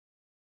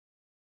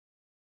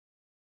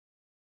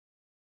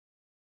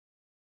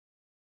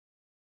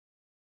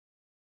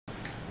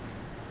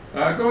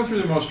Going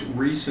through the most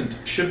recent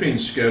shipping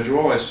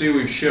schedule, I see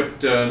we've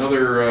shipped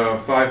another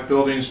 5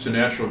 buildings to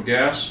natural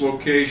gas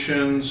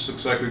locations.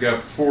 Looks like we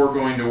got 4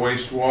 going to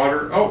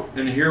wastewater. Oh,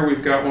 and here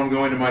we've got one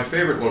going to my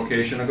favorite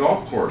location, a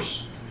golf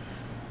course.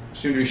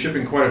 Seem to be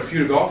shipping quite a few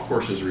to golf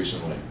courses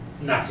recently.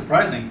 Not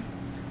surprising.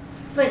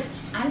 But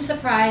I'm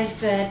surprised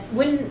that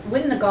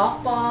wouldn't the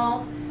golf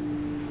ball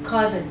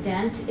cause a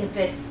dent if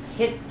it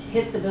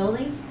hit the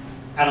building?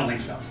 I don't think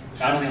so.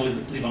 I don't think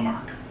it'll leave a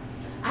mark.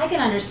 I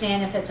can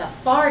understand if it's a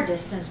far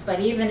distance,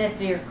 but even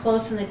if you're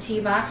close in the tee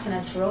box and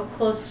it's real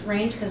close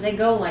range, because they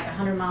go like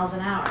 100 miles an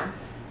hour.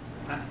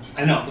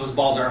 I know, those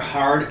balls are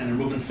hard and they're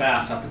moving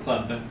fast off the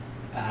club, but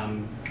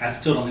I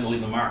still don't think it'll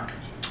leave a mark.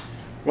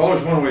 Well,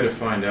 there's one way to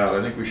find out.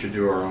 I think we should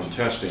do our own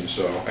testing,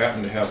 so I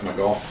happen to have my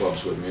golf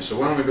clubs with me. So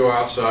why don't we go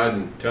outside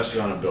and test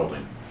it on a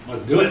building?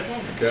 Let's do it.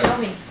 Okay. Show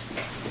me.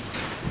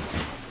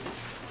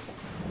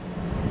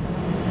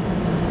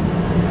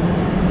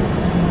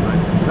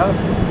 Nice things up.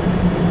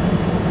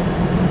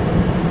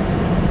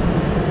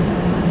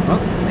 Oh,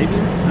 maybe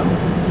no.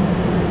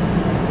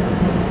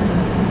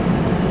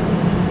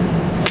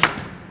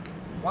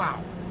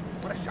 Wow,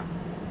 what a shot.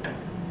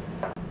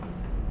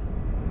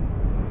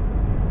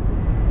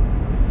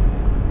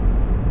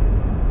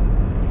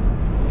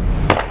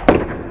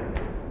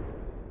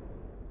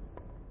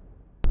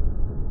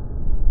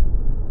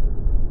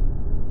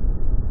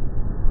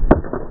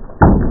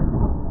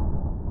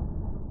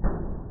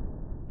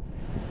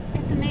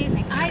 It's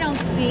amazing. I don't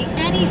see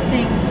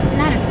anything,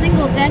 not a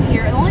single dent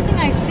here. The only thing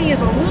I see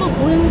is a little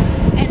blue